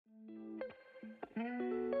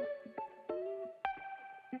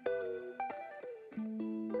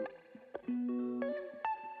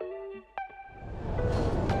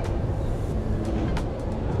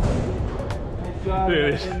Look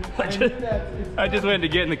at this. I just went to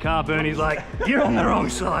get in the car, Bernie's like, you're on the wrong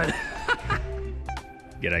side.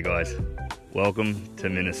 G'day guys, welcome to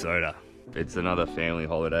Minnesota. It's another family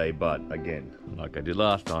holiday, but again, like I did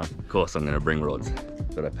last time, of course I'm gonna bring rods.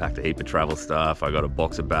 But I packed a heap of travel stuff. I got a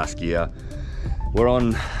box of bass gear. We're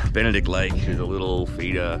on Benedict Lake, which is a little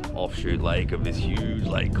feeder offshoot lake of this huge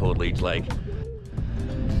lake called Leech Lake.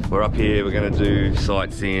 We're up here, we're gonna do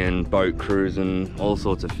sightseeing, boat cruising, all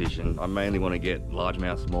sorts of fishing. I mainly wanna get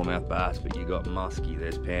largemouth, smallmouth bass, but you got muskie,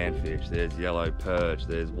 there's panfish, there's yellow perch,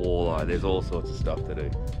 there's walleye, there's all sorts of stuff to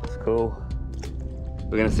do. It's cool.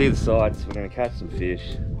 We're gonna see the sights, we're gonna catch some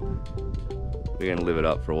fish. We're gonna live it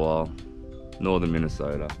up for a while. Northern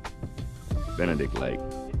Minnesota, Benedict Lake.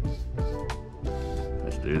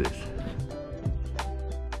 Let's do this.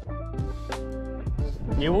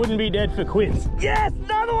 You wouldn't be dead for quits. Yes,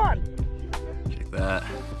 another one! Check that,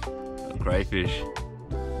 some crayfish.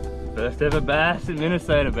 First ever bass in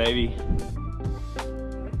Minnesota, baby.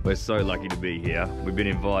 We're so lucky to be here. We've been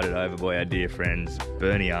invited over by our dear friends,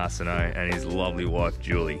 Bernie Arsenault and his lovely wife,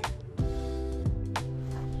 Julie.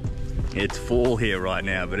 It's fall here right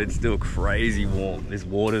now, but it's still crazy warm. This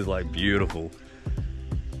water's like beautiful.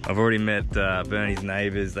 I've already met Bernie's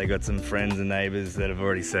neighbors. They got some friends and neighbors that have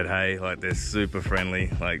already said, hey, like they're super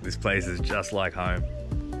friendly. Like this place is just like home.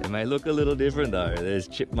 It may look a little different though. There's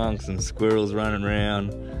chipmunks and squirrels running around.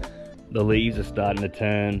 The leaves are starting to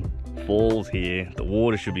turn. Fall's here. The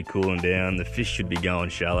water should be cooling down. The fish should be going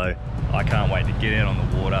shallow. I can't wait to get out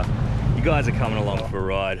on the water. You guys are coming along for a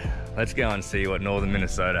ride. Let's go and see what northern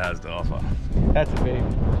Minnesota has to offer. That's a big.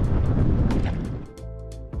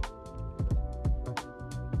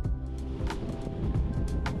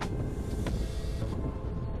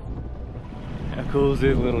 How cool is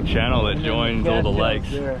this little channel that joins all the lakes?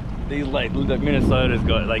 These lakes, Minnesota's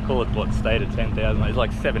got, they call it what, state of 10,000, it's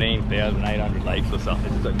like 17,800 lakes or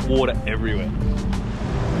something. It's like water everywhere.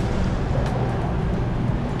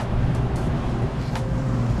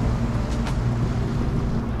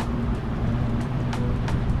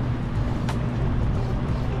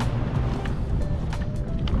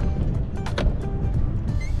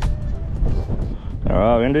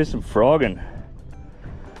 Alright, we're gonna do some frogging.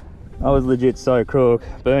 I was legit so crook.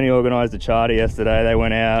 Bernie organised a charter yesterday. They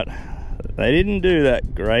went out. They didn't do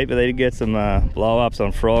that great, but they did get some blow-ups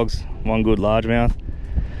on frogs. One good largemouth.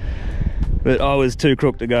 But I was too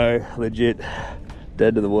crook to go. Legit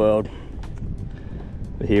dead to the world.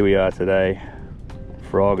 But here we are today,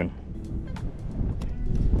 frogging.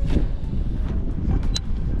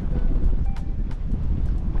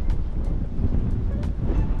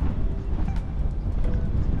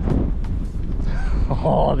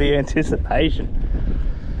 Oh, the anticipation.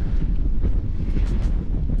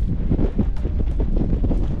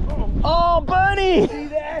 Oh, Bernie! See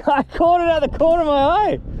that? I caught it out the corner of my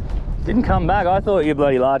eye. Didn't come back. I thought you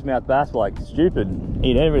bloody largemouth bass were like stupid.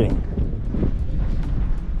 Eat everything.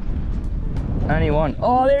 Only one.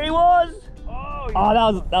 Oh, there he was! Oh,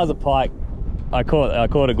 that was a pike. I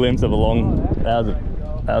caught a glimpse of a long. That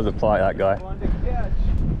was a pike, that guy.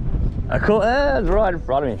 I caught that was right in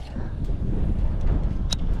front of me.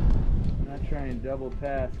 Double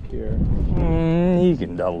task here. You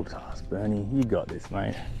can double task, Bernie. You got this,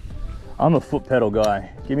 mate. I'm a foot pedal guy.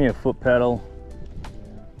 Give me a foot pedal.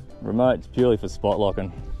 Remote's purely for spot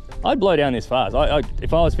locking. I'd blow down this fast.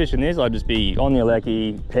 If I was fishing this, I'd just be on the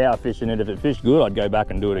Alecki, power fishing it. If it fished good, I'd go back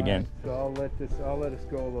and do it again. So I'll let us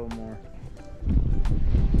go a little more.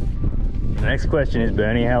 The next question is,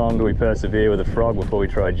 Bernie, how long do we persevere with a frog before we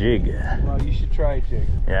try jig? Well, you should try jig.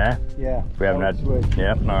 Yeah? Yeah. If we haven't had... Switch.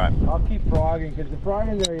 Yeah, all right. I'll keep frogging, because the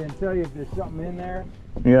frogging there can tell you if there's something in there.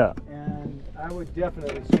 Yeah. And I would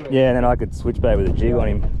definitely switch. Yeah, and then I could switch bait with a jig on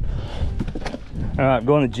him. All right,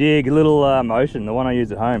 go on the jig, a little motion, the one I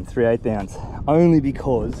use at home, 3/8 ounce. Only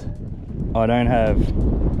because I don't have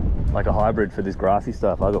like a hybrid for this grassy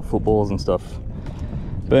stuff. I got footballs and stuff.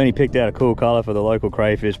 Bernie picked out a cool color for the local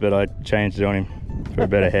crayfish, but I changed it on him for a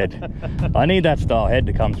better head. I need that style head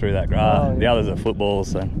to come through that grass. Oh, yeah. The others are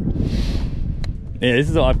footballs, so. Yeah, this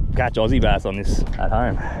is I catch Aussie bass on this at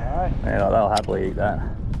home. All right. Yeah, they'll happily eat that.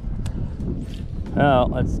 Now,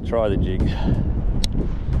 let's try the jig.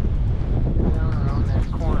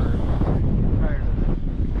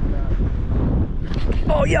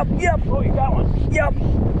 Oh, yep. Oh, you got one. Yep.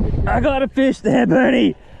 I got a fish there,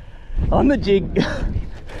 Bernie. On the jig.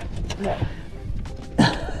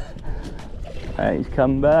 Hey, he's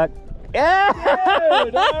coming back. Yeah!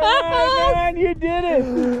 Dude, all right, man, you did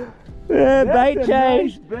it. Yeah, bait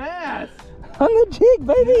change. Nice bass. On the jig,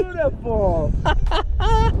 baby. Beautiful.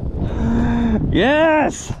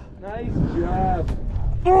 Yes. Nice job.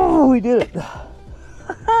 Oh, we did it.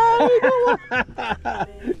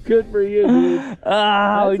 Good for you, dude.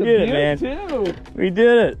 Ah, we did it, man. Too. We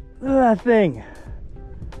did it. Look at that thing.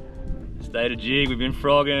 Stayed a jig, we've been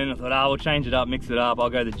frogging. I thought, we'll change it up, mix it up. I'll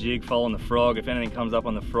go the jig, following the frog. If anything comes up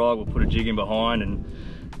on the frog, we'll put a jig in behind, and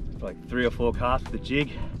like 3 or 4 casts with the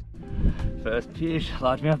jig. First fish,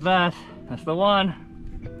 largemouth bass. That's the one.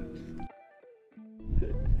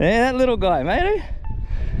 Yeah, that little guy, matey.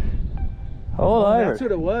 All over. That's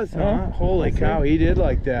what it was, huh? Yeah. Holy cow, he did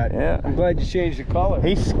like that. Yeah. I'm glad you changed the color.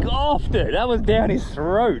 He scoffed it. That was down his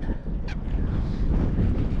throat.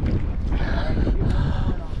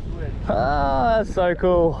 Oh, that's so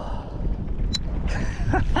cool.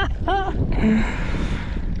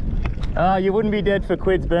 Oh, you wouldn't be dead for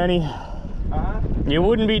quids, Bernie. Huh? You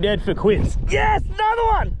wouldn't be dead for quids. Yes, another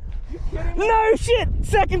one. You kidding me? No shit.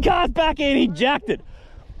 Second cast back in, he jacked it.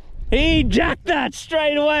 He jacked that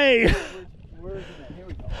straight away. Where is it? Here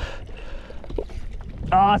we go.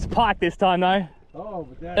 Oh, it's pike this time though. Oh,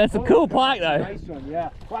 but That's a cool pike though. Nice one, yeah.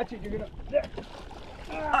 Watch it, you're gonna. There.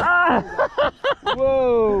 Ah.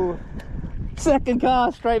 Whoa. Second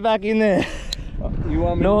cast straight back in there. You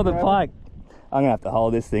want me Northern to grab pike. I'm gonna have to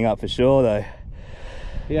hold this thing up for sure though.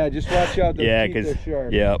 it? Yeah, just watch out. Those Yeah, teeth are because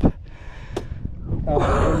sharp. yep.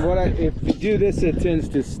 And if you do this, it tends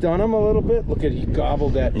to stun him a little bit. Look at, he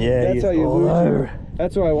gobbled that. Yeah, that's he's how you all lose over. it.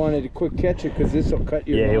 That's why I wanted to quick catch it, because this will cut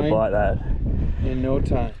your Yeah, line he'll bite that. in no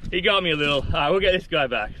time. He got me a little. All right, we'll get this guy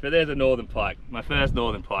back. But there's a northern pike, my first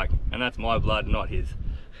northern pike, and that's my blood, not his.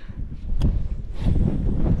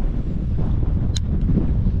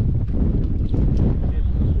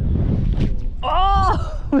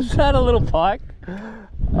 Oh, was that a little pike?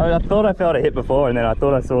 I thought I felt a hit before, and then I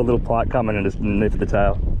thought I saw a little pike coming and just nipped the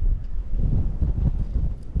tail.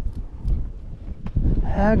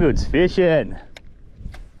 How good's fishing?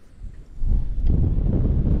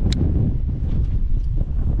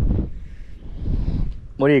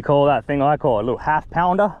 What do you call that thing I call it? A little half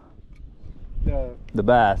pounder? The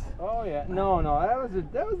bass. Oh yeah, no, that was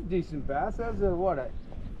a decent bass. That was a what?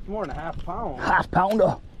 It's more than a half pound. Half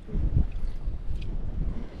pounder.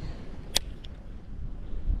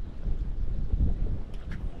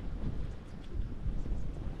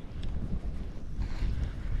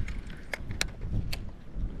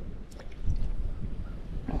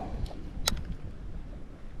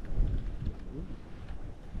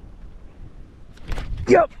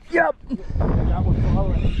 Yep. That was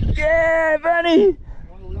following. Yeah, Benny.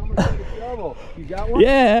 You got one?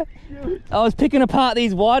 Yeah. Shoot. I was picking apart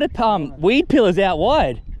these wider weed pillars out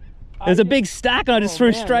wide. There's a big stack and I just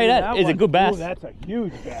threw straight at it. It's a good bass. Oh, that's a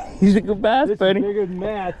huge bass. He's a good bass, This Bernie. is bigger than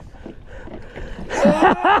Matt.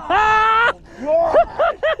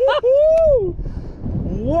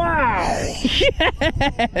 Wow!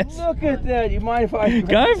 Yes. Look at that. You mind if I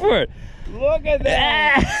Go for it. Look at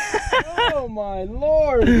that! Oh my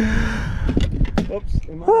lord! Oops.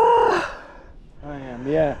 I am,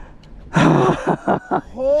 yeah.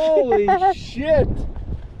 Holy shit!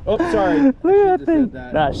 Oh, sorry. Look at that thing.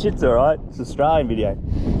 That. Nah, shit's alright. It's an Australian video.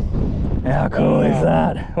 How cool is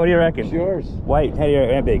that? What do you reckon? It's yours. Wait, how do you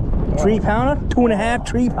reckon? How big? 3 pounder? 2.5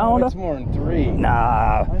 3 pounder? It's more than 3.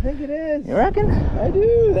 Nah. I think it is. You reckon? I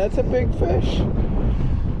do. That's a big fish.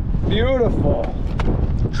 Beautiful.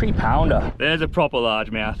 3 pounder. There's a proper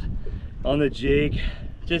largemouth on the jig.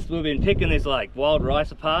 Just we've been picking this like wild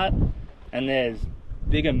rice apart, and there's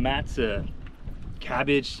bigger mats of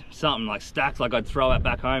cabbage, something like stacks like I'd throw out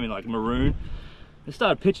back home in like maroon. I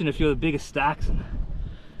started pitching a few of the bigger stacks and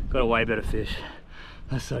got a way better fish.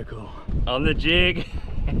 That's so cool. On the jig.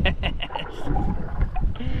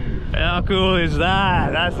 How cool is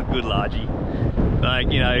that? That's a good largie.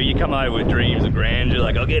 Like, you know, you come over with dreams of grandeur,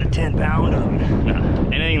 like I'll get a 10 pounder.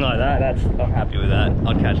 Nah, anything like that, I'm happy with that.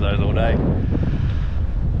 I'd catch those all day.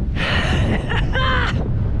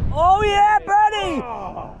 Oh yeah, buddy!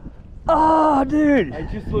 Oh, dude! I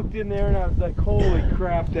just looked in there and I was like, holy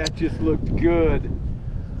crap, that just looked good.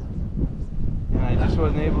 And I just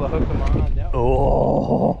wasn't able to hook them on.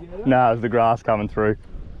 Oh, no, it was the grass coming through.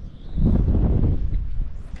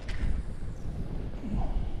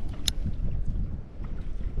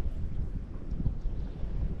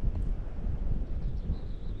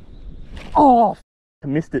 Oh, I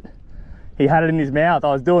missed it. He had it in his mouth.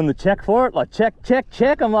 I was doing the check for it, like check, check,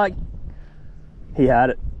 check. I'm like, he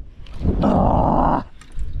had it. Ah.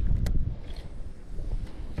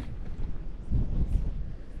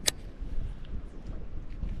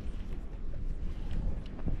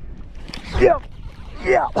 Yep,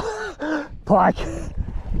 yep. Pike.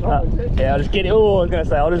 Yeah, I'll just get it. Oh, I was gonna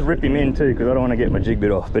say I'll just rip him in too because I don't want to get my jig bit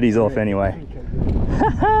off, but he's off anyway.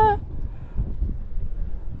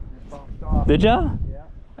 Did ya? Yeah.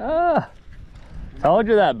 Ah, told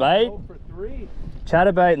you that bait. Go for 3.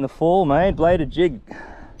 Chatterbait in the fall, mate. Bladed jig.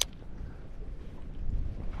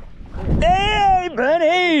 Hey,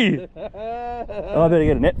 Benny! Oh, I better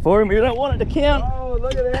get a net for him. We don't want it to count. Oh,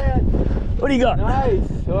 look at that. What do you got? Nice.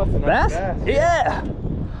 Oh, it's a nice Bass? bass. Yeah.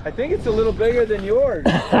 I think it's a little bigger than yours.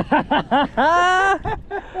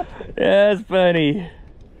 Yes, Benny.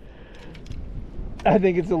 I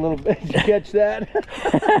think it's a little big. Did you catch that?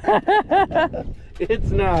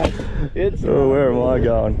 It's not. It's Oh, where am I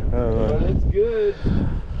going? But it's good.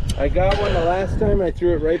 I got one the last time. I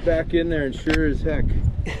threw it right back in there, and sure as heck,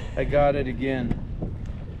 I got it again.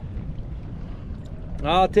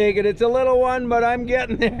 I'll take it. It's a little one, but I'm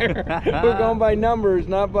getting there. We're going by numbers,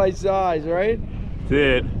 not by size, right? That's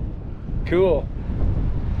it. Cool.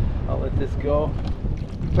 I'll let this go.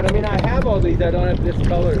 But I mean, I have all these. I don't have this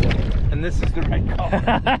color, and this is the right color.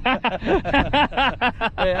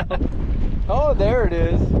 Yeah. Oh, there it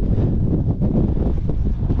is.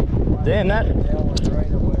 Damn,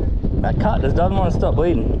 that cut just doesn't want to stop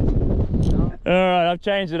bleeding. All right, I've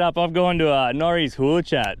changed it up. I've gone to Norrie's Hula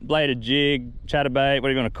Chat, bladed jig, chatterbait,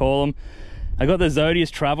 whatever you want to call them. I got the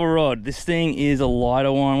Zodius travel rod. This thing is a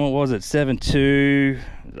lighter one. What was it? 7.2,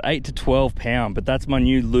 8 to 12 pound, but that's my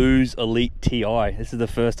new Lose Elite TI. This is the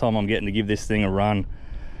first time I'm getting to give this thing a run.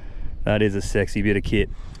 That is a sexy bit of kit.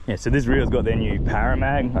 Yeah, so this reel's got their new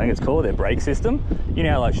Paramag, I think it's called, their brake system. You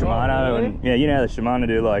know, like Shimano, really? and yeah, you know how the Shimano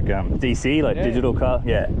do like DC, like digital car.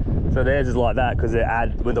 Yeah. So theirs is like that because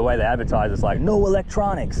with the way they advertise, it's like no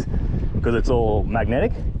electronics because it's all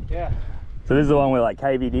magnetic. Yeah. So this is the one where like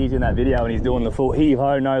KVD's in that video and he's doing the full heave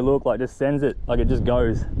ho, no look, like just sends it, like it just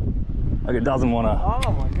goes, like it doesn't want to.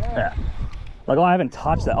 Oh my god. Yeah. Like I haven't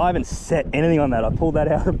touched that, I haven't set anything on that. I pulled that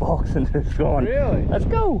out of the box and just gone. Really? Let's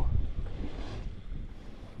go.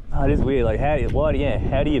 Oh, it is weird. Like how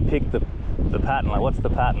do you pick the pattern? Like what's the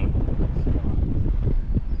pattern?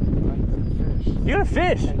 You got a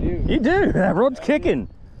fish? I do. You do. That rod's kicking.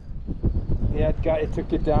 Yeah, it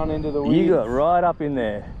took it down into the weeds. You got right up in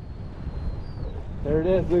there. There it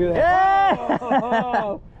is. Look at that. Yeah!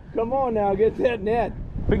 Oh, come on now, get that net.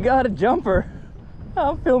 We got a jumper.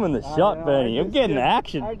 I'm filming the shot, Bernie. I'm getting the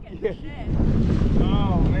action.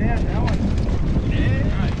 Oh man, that one.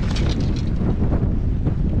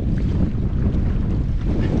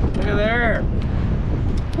 Look at there.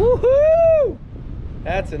 Woohoo!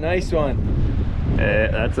 That's a nice one. Yeah,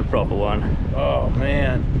 that's a proper one. Oh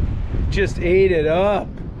man, just ate it up.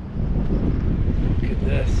 Look at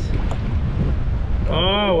this.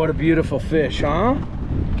 Oh, what a beautiful fish, huh?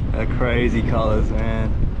 They're crazy colors,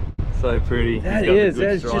 man. So pretty. That is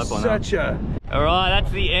just such a... All right,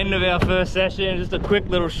 that's the end of our first session. Just a quick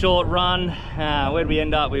little short run. Where'd we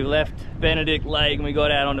end up? We left Benedict Lake and we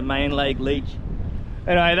got out onto main lake Leech.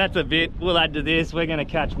 Anyway, that's a bit. We'll add to this. We're gonna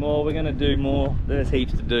catch more. We're gonna do more. There's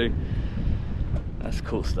heaps to do. That's a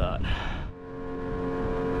cool start.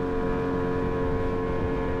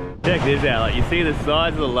 Check this out. Like you see the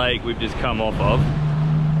size of the lake we've just come off of,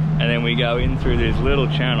 and then we go in through this little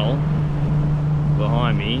channel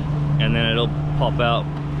behind me, and then it'll pop out,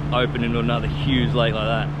 open into another huge lake like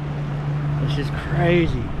that. It's just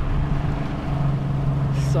crazy.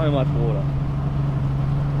 So much water,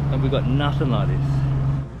 and we've got nothing like this.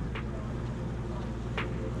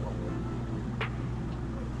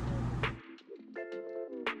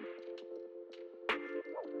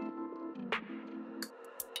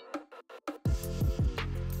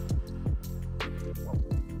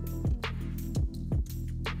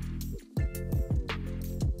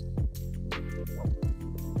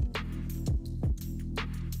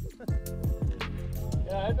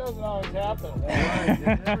 Yeah, it doesn't always happen. Right,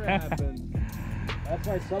 it never happens. That's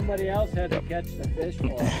why somebody else had to catch the fish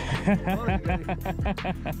for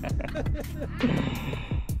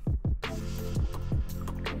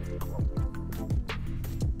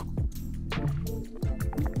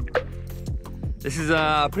This is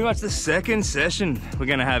pretty much the second session we're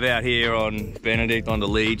gonna have out here on Benedict on the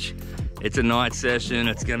Leech. It's a night session.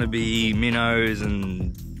 It's gonna be minnows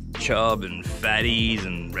and chub and fatties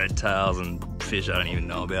and red tails and fish I don't even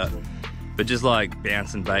know about. But just like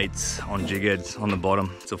bouncing baits on jig heads on the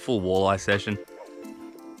bottom. It's a full walleye session.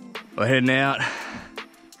 We're heading out.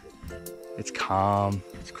 It's calm,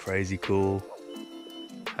 it's crazy cool.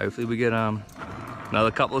 Hopefully we get another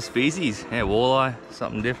couple of species. Yeah, walleye,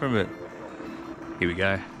 something different, but here we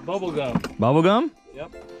go. Bubblegum. Bubblegum?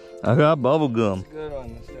 Yep. I got bubblegum. Good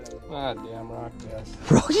on this. Ah, damn rock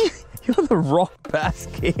bass. You're the rock bass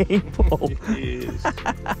king, Paul. Jeez.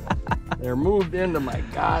 They're moved into my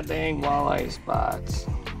goddamn walleye spots.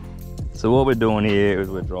 So what we're doing here is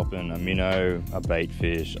we're dropping a minnow, a bait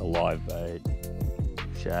fish, a live bait,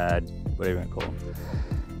 shad, whatever you want to call them.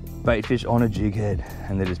 Bait fish on a jig head,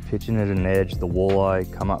 and they're just pitching it at an edge. The walleye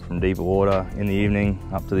come up from deeper water in the evening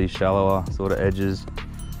up to these shallower sort of edges.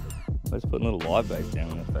 We're just putting little live baits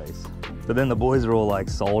down in their face. But then the boys are all like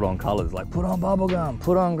sold on colours, like put on bubblegum,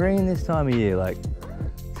 put on green this time of year. Like,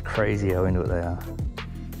 it's crazy how into it they are.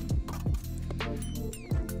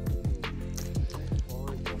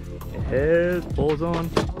 Here's Paul's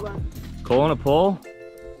on. Calling it Paul.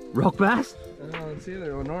 Rock bass? No, it's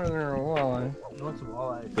either a northern or a walleye. No, it's a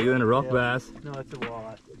walleye. Bigger than a rock bass. No, it's a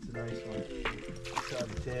walleye. It's a nice one. I saw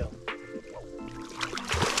the tail.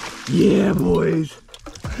 Yeah, boys.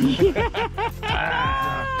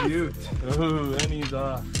 Ah, beaut. Oh, and he's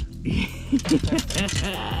off.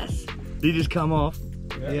 Yes. Did he just come off?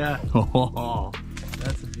 Yeah. Oh.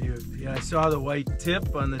 That's a beaut. Yeah, I saw the white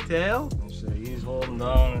tip on the tail. So he's holding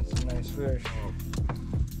down. It's a nice fish.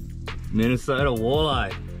 Minnesota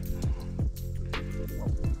walleye.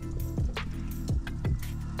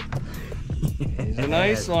 He's a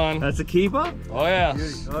nice one. That's a keeper? Oh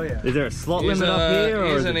yes. Oh yeah. Is there a slot He's limit up here? Or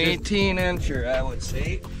he's is an it just... 18-incher, I would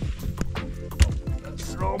say.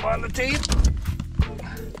 Let's throw him on the tape.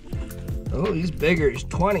 Oh, he's bigger. He's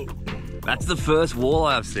 20. That's the first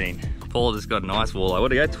walleye I've seen. Paul just got a nice walleye.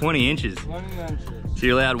 What'd he go? 20 inches. 20 inches. So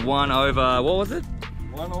you allowed one over, what was it?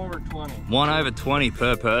 1 over 20. 1 over 20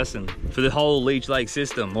 per person for the whole Leech Lake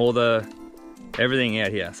system, all the, everything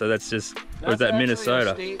out here. So that's just, or is that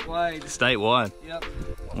Minnesota? Statewide. Statewide. Yep.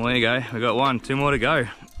 Well, there you go. We got one, 2 more to go. Look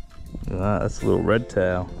at that, that's a little red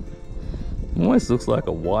tail. Almost looks like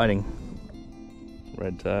a whiting.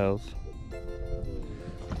 Red tails.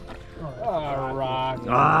 Oh, rock.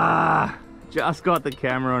 Ah! Just got the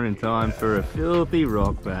camera on in time for a filthy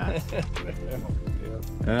rock bass.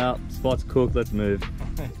 Well, spot's cooked, let's move.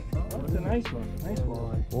 That's a nice one. Nice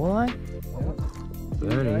walleye. Walleye?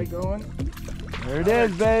 Bernie. Going. There it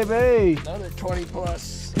is, baby. Another 20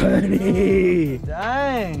 plus. Bernie!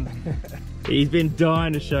 Dang. He's been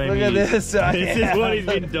dying to show Look me. at this. This is what he's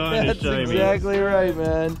been dying to show me. That's exactly right,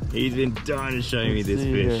 man. He's been dying to show me this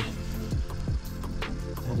See fish. here.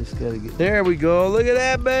 I just gotta get. There we go. Look at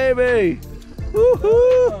that, baby.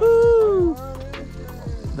 Woo-hoo-hoo.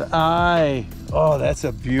 The eye. Oh, that's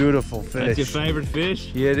a beautiful fish. That's your favorite fish?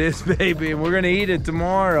 Yeah, it is, baby. And we're gonna eat it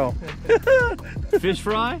tomorrow. Fish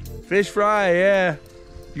fry? Fish fry, yeah.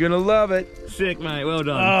 You're gonna love it. Sick, mate. Well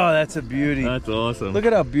done. Oh, that's a beauty. That's awesome. Look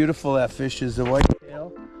at how beautiful that fish is. The white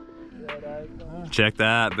tail. Check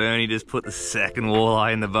that. Bernie just put the second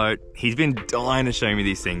walleye in the boat. He's been dying to show me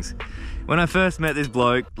these things. When I first met this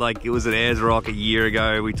bloke, like it was at Ayers Rock a year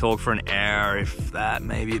ago, we talked for an hour, if that,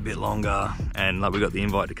 maybe a bit longer. And like we got the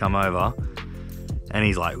invite to come over. And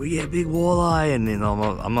he's like, we get big walleye. And then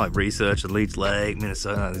I'm like researching Leech Lake,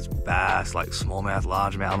 Minnesota, this bass, like smallmouth,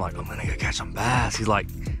 largemouth. I'm like, I'm gonna go catch some bass. He's like,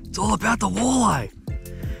 it's all about the walleye.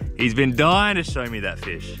 He's been dying to show me that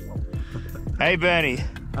fish. Hey, Bernie.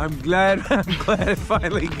 I'm glad I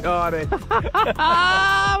finally got it.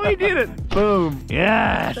 We did it. Boom.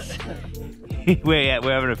 Yes. We're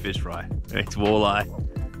having a fish fry. It's walleye.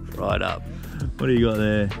 Fried up. What do you got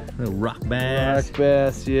there? A little rock bass. Rock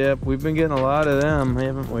bass, yep. We've been getting a lot of them,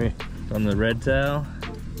 haven't we? On the red tail.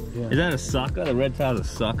 Yeah. Is that a sucker? The red tail's a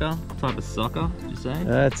sucker? Type of sucker, did you say?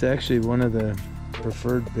 That's actually one of the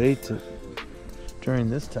preferred baits during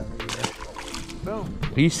this time of year. Boom.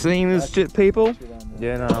 Are you seeing this shit, people?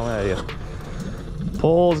 Yeah, no, where are you?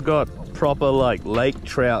 Paul's got proper like lake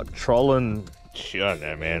trout trolling. I don't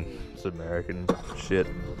know, man. It's American shit.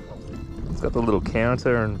 It's got the little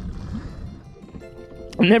counter and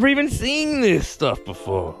I've never even seen this stuff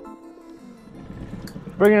before.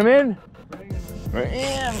 Bringing them in? Bring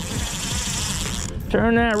in.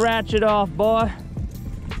 Turn that ratchet off, boy.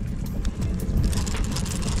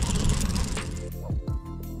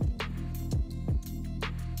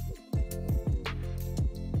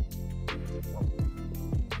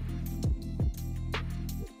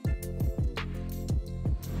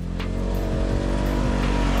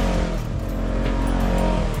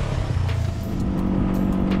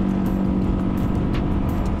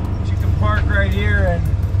 Right here,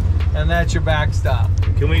 and that's your backstop.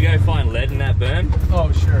 Can we go find lead in that berm?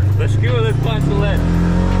 Oh sure. Let's go. Let's find some lead.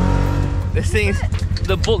 This thing is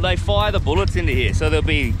they fire the bullets into here, so there'll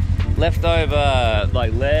be leftover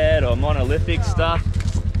like lead or monolithic stuff.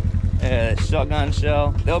 Shotgun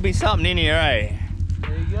shell. There'll be something in here, eh?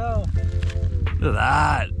 There you go. Look at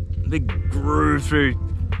that big groove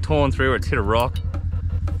torn through where it's hit a rock.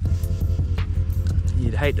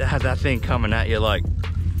 You'd hate to have that thing coming at you like,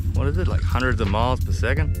 what is it, like hundreds of miles per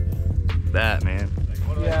second? That, man.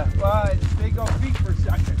 Yeah, well, they go feet per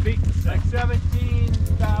second. Feet per Like second.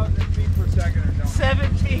 17,000 feet per second or something.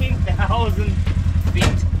 17,000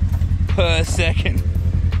 feet per second.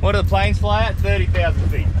 What do the planes fly at? 30,000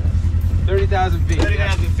 feet. 30,000 feet.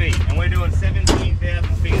 30,000 feet, and we're doing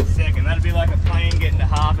 17,000 feet a second. That'd be like a plane getting to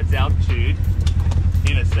half its altitude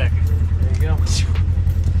in a second. There you go.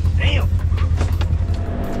 Damn.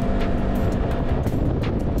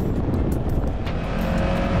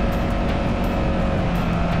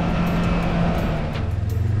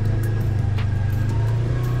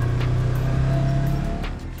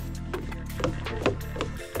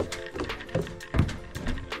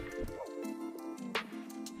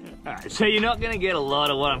 Alright, so you're not going to get a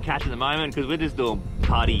lot of what I'm catching at the moment because we're just doing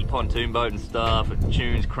putty, pontoon boat and stuff, and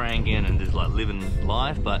tunes cranking and just like living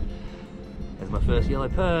life, but there's my first yellow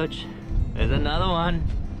perch. There's another one,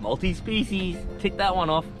 multi-species, tick that one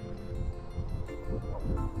off.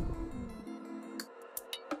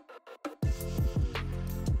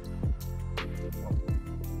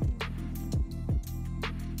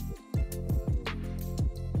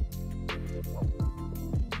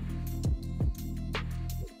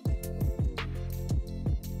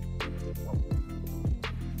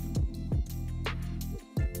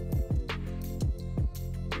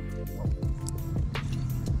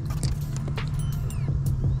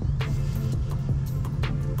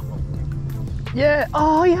 Yeah,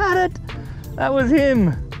 oh, he had it. That was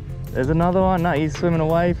him. There's another one. No, he's swimming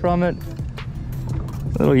away from it.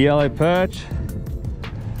 Little yellow perch.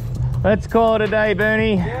 Let's call it a day,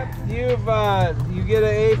 Bernie. Yep, you get an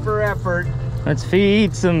A for effort. Let's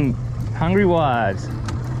feed some hungry wives.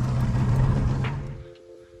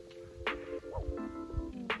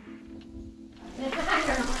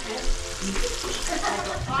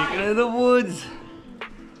 Chicken of the woods.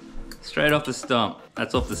 Straight off the stump.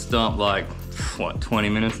 That's off the stump like, what, 20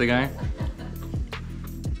 minutes ago?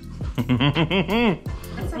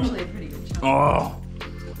 That's actually a pretty good chunk. Oh.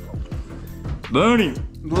 Bernie.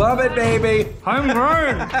 Love it, baby.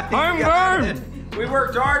 Homegrown. Homegrown. We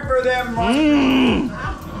worked hard for them.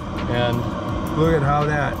 And look at how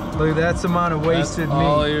that's the amount of wasted meat.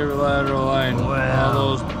 All your lateral line. Wow.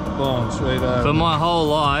 All those bones right out. For my whole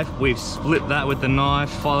life, we've split that with the knife,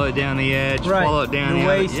 follow it down the edge, Right. follow it down you the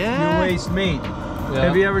waste, other. Yeah. You waste meat. Yeah.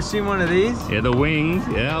 Have you ever seen one of these? Yeah, the wings,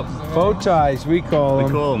 yep. Bow ties, we call We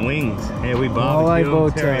them. call them wings. Yeah, we barbecue I like bow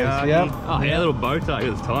them, ties, teriyaki. yep. Oh, yeah, little bow tie, it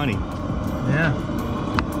was tiny. Yeah.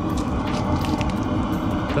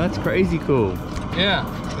 That's crazy cool. Yeah,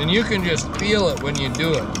 and you can just feel it when you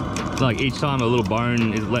do it. It's like each time a little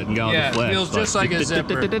bone is letting go Yeah, of the flesh. it feels just like a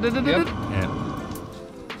zipper. Yep. Yeah.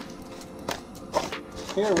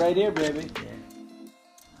 Here, right here, baby.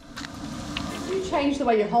 You change the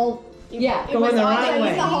way you hold. Yeah, It go was in the either right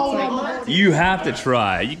way. the whole It's like- one. You have to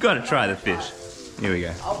try. You got to try the fish. Here we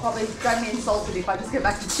go. I'll probably drag me insulted if I just get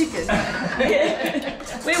back to chicken.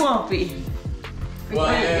 We won't be.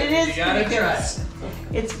 It is pretty good.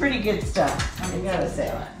 It's pretty good stuff, I gotta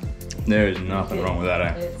say. There is nothing wrong with that,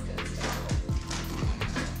 eh? It's good stuff.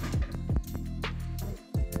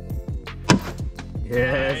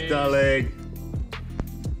 Yes, darling.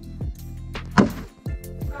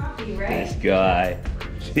 This guy.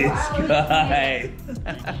 This guy.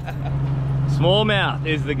 Smallmouth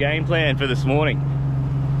is the game plan for this morning.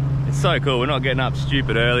 It's so cool. We're not getting up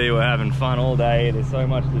stupid early. We're having fun all day. There's so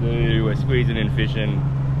much to do. We're squeezing in fishing.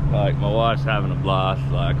 Like, my wife's having a blast.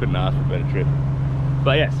 Like, I couldn't ask for a better trip.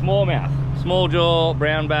 But yeah, smallmouth. Small jaw,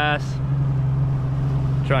 brown bass.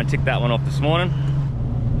 Try and tick that one off this morning.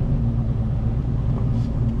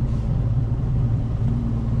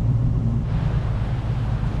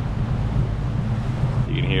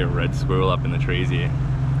 You can hear a red squirrel up in the trees here.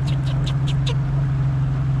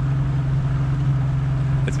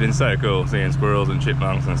 It's been so cool seeing squirrels and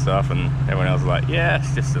chipmunks and stuff, and everyone else is like, yeah,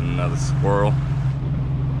 it's just another squirrel.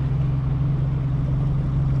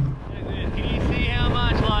 Can you see how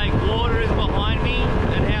much like water is behind me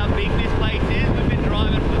and how big this place is? We've been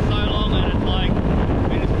driving for so long and it's like,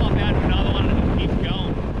 we just pop out to another one and it just keeps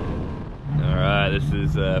going. Alright, this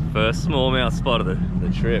is first smallmouth spot of the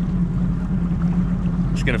trip.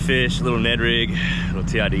 Just gonna fish, a little Ned rig, little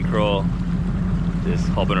TRD crawl, just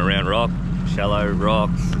hopping around rock, shallow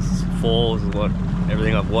rocks, falls, is what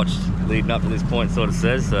everything I've watched leading up to this point sort of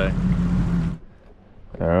says, so.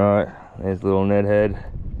 Alright, there's little Ned head,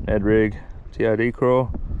 Ned rig, TRD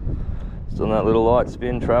crawl. Still on that little light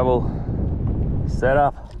spin travel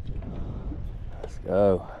setup. Let's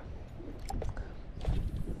go.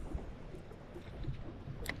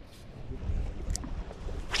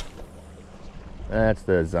 That's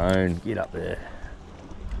the zone. Get up there.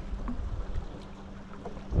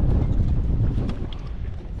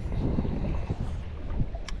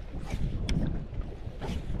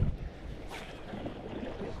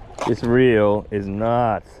 This reel is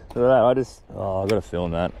nuts. Look at that. I gotta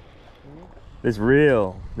film that. This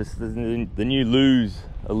reel, this is the new Lose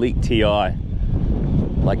Elite TI.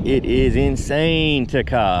 Like, it is insane to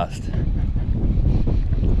cast.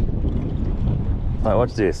 Like,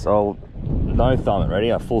 watch this. I'll no thumb it.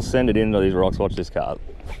 Ready? I full send it into these rocks. Watch this cast.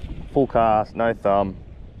 Full cast, no thumb.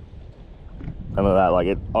 And like that, like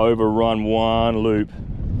it overrun one loop,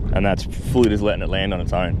 and that's fully just letting it land on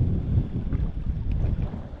its own.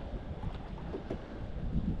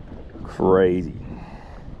 Crazy.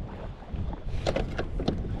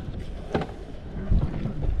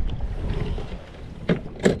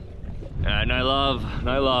 No love,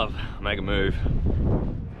 no love. Make a move.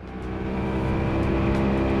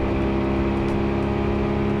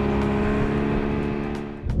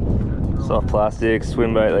 Soft plastic,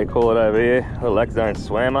 swim bait they call it over here. A Lex Zone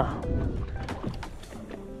swammer.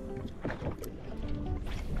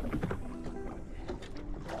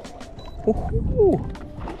 Ooh.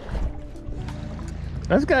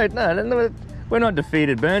 Let's go. No, we're not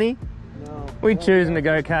defeated, Bernie. No. We're choosing to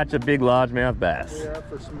go catch a big largemouth bass. We are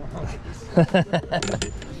for small.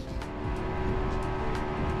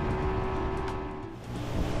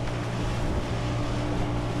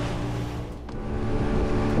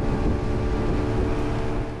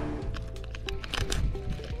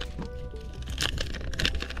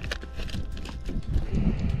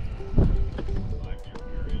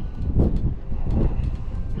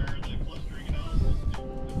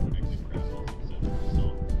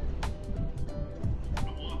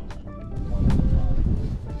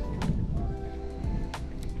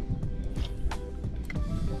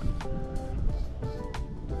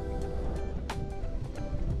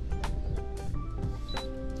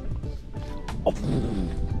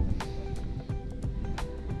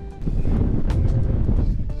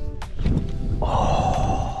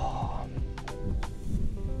 Oh.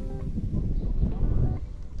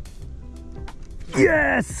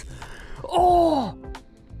 Yes! Oh!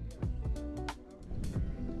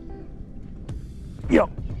 Yep.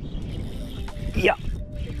 Yep.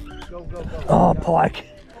 Go, go, go. Oh, pike.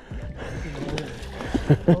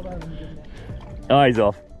 Oh, he's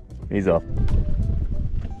off. He's off.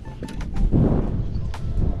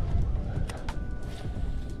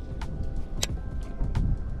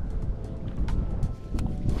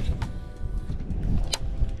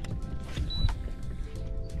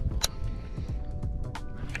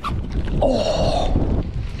 Oh!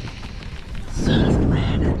 Son of a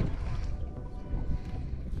man.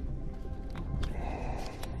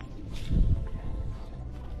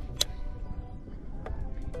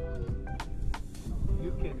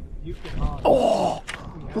 You can haul. Oh!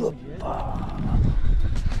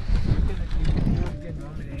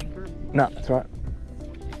 No, that's right.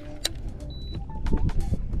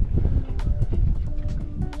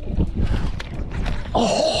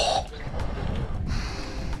 Oh!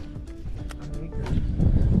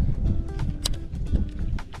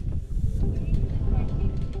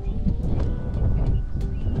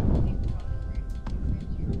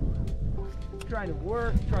 Trying to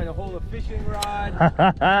work, trying to hold a fishing rod,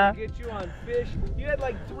 get you on fish. You had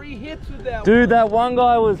like 3 hits with that Dude, one. that one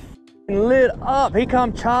guy was lit up. He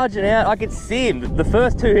come charging out. I could see him. The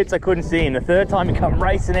first 2 hits I couldn't see him. The third time he come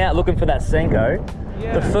racing out looking for that Senko.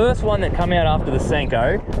 Yeah. The first one that come out after the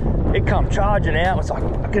Senko, it come charging out. It's like,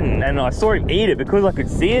 and I saw him eat it because I could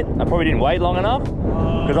see it. I probably didn't wait long enough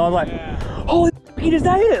because I was like, holy, he just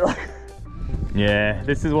ate it. Yeah,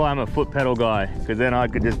 this is why I'm a foot pedal guy, because then I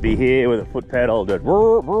could just be here with a foot pedal, just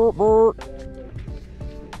brr, brr, brr.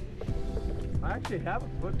 I actually have a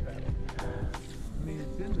foot pedal. I mean,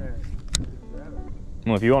 it's in there.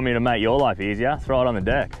 Well, if you want me to make your life easier, throw it on the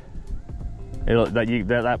deck.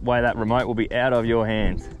 That way that remote will be out of your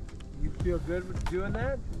hands. You feel good with doing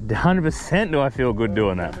that? 100% do I feel good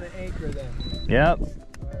doing that. I'm going to anchor then. Yep. All right,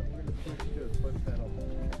 we're going to switch to a foot pedal.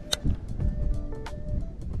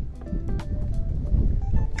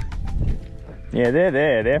 Yeah, they're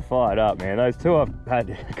there. They're fired up, man. Those 2 I've had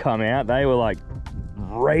to come out, they were like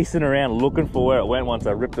racing around looking for where it went once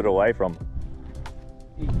I ripped it away from them.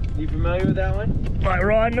 You familiar with that one? Like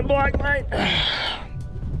riding a bike, mate.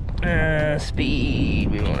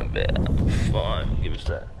 Speed, we want about 5. Give us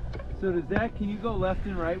that. So does that, can you go left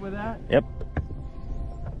and right with that? Yep.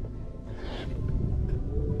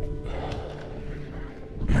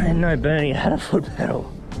 I didn't know Bernie had a foot pedal.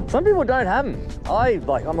 Some people don't have them.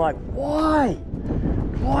 I'm like, why?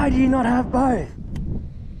 Why do you not have both?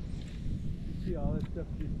 See all that stuff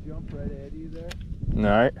just jump right ahead of you there?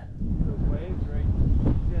 No. Those waves right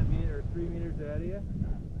 10 meters or 3 meters ahead of you?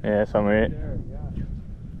 Yeah, somewhere. There, yeah.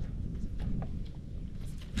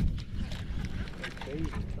 Like bays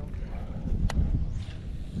or something.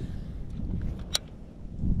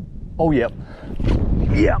 Oh, yep.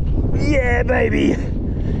 Yep. Yeah, baby.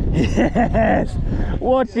 Yes.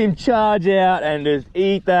 Watch him charge out and just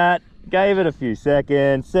eat that. Gave it a few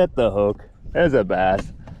seconds. Set the hook. There's a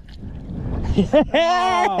bass.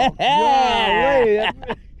 Oh, golly.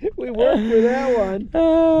 We worked for that one.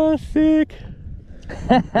 Oh, sick.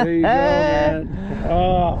 There you go, man.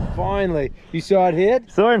 Oh, finally. You saw it hit?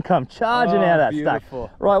 Saw him come charging out of that beautiful.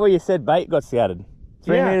 stack. Right where you said bait got scattered.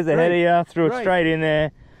 3 Yeah, meters ahead of you, threw it right. straight in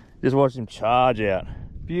there. Just watched him charge out.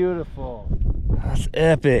 Beautiful. That's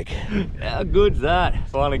epic. How good's that?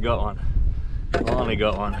 Finally got one. Finally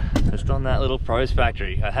got one. Just on that little Pros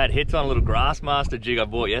Factory. I had hits on a little Grassmaster jig I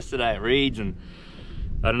bought yesterday at Reed's, and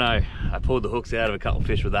I don't know, I pulled the hooks out of a couple of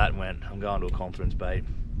fish with that and went, I'm going to a confidence bait.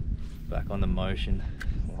 Back on the motion,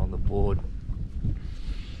 on the board.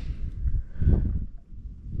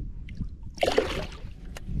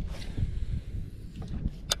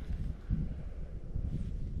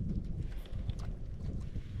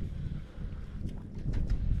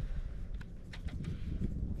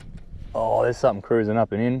 Oh, there's something cruising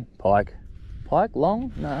up and in. Pike. Pike?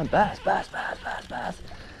 Long? No, bass, bass, bass, bass, bass.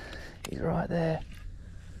 He's right there.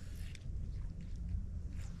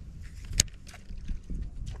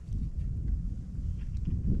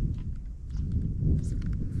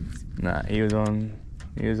 Nah, he was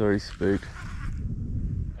already spooked.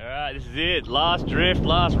 Alright, this is it. Last drift,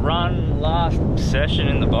 last run, last session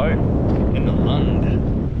in the boat, in the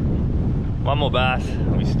Lund. One more bass,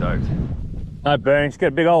 I'll be stoked. No, Bernie, it's got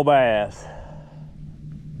a big old bass.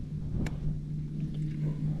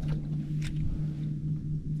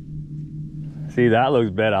 See, that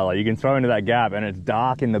looks better. Like, you can throw into that gap and it's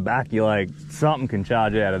dark in the back. You're like, something can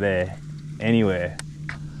charge out of there, anywhere.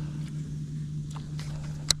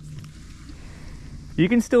 You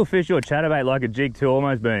can still fish your chatterbait like a jig too,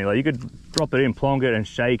 almost, Bernie. Like, you could drop it in, plonk it and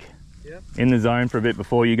shake in the zone for a bit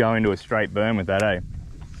before you go into a straight burn with that, eh?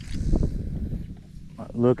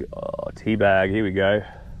 Look, oh, teabag, here we go.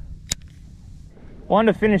 One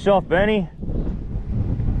to finish off, Bernie.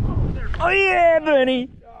 Oh yeah, Bernie.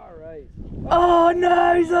 All right. Oh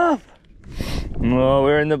no, he's off. Oh,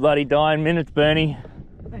 we're in the bloody dying minutes, Bernie.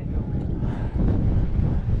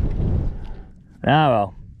 Ah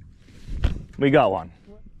well, we got one.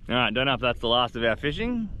 All right, don't know if that's the last of our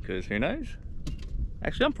fishing, because who knows?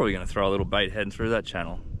 Actually, I'm probably going to throw a little bait heading through that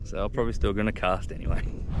channel, so I'm probably still going to cast anyway.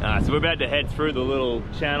 So we're about to head through the little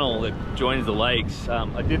channel that joins the lakes.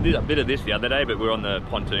 I did a bit of this the other day, but we're on the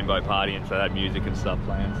pontoon boat party, and so that music and stuff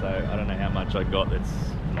playing, so I don't know how much I got that's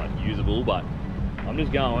not usable, but I'm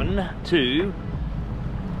just going to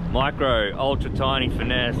Micro Ultra Tiny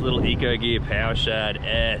Finesse little Eco Gear Power Shad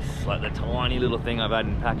S, like the tiny little thing I've had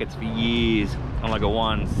in packets for years, on like a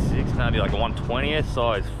 1/6, maybe like a 1/20th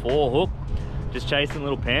size 4 hook, just chasing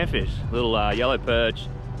little panfish, little yellow perch,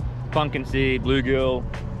 pumpkin seed, bluegill.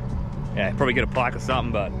 Yeah, probably get a pike or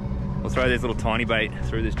something, but we'll throw this little tiny bait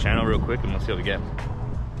through this channel real quick and we'll see what we get.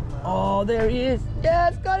 Oh, there he is.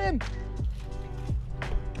 Yes, got him.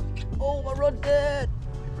 Oh, my rod's dead.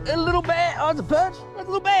 A little bass. Oh, it's a perch. That's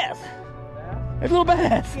a little bass. It's a little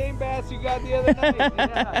bass. Same bass you got the other night.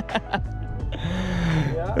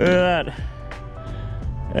 Yeah. Look at that.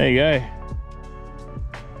 There you go.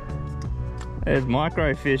 There's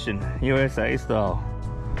micro fishing, USA style.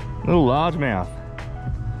 Little largemouth.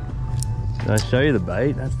 Did I show you the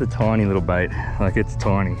bait? That's the tiny little bait. Like, it's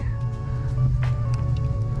tiny.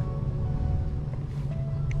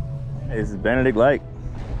 This is Benedict Lake,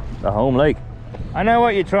 the home lake. I know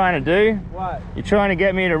what you're trying to do. What? You're trying to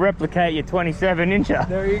get me to replicate your 27-incher.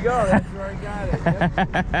 There you go. That's where I got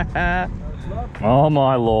it. Yep. Oh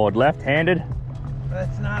my lord, left-handed?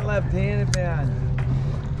 That's not left-handed, man.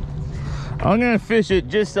 I'm gonna fish it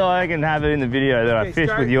just so I can have it in the video that I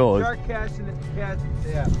fished with yours. Start casting it.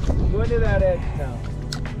 Yeah. Go into that edge now.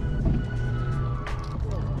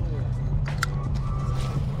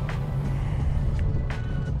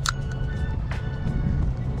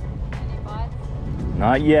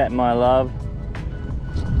 Not yet, my love.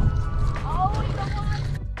 Oh, you got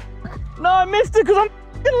one. No, I missed it because I'm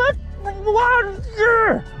f***ing left.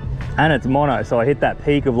 What? And it's mono, so I hit that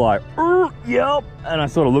peak of like, yep. And I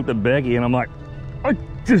sort of looked at Becky and I'm like, I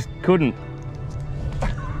just couldn't.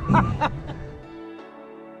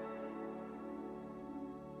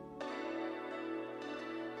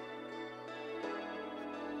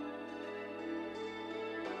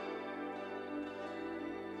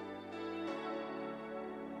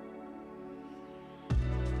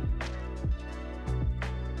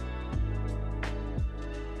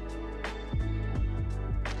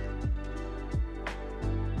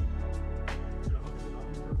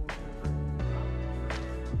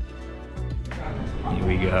 Here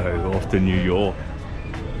we go, off to New York.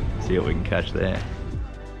 See what we can catch there.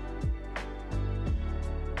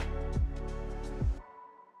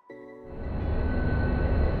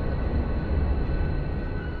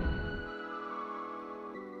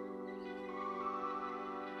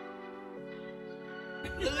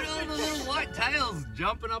 Look at all the little white tails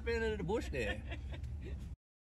jumping up into the bush there.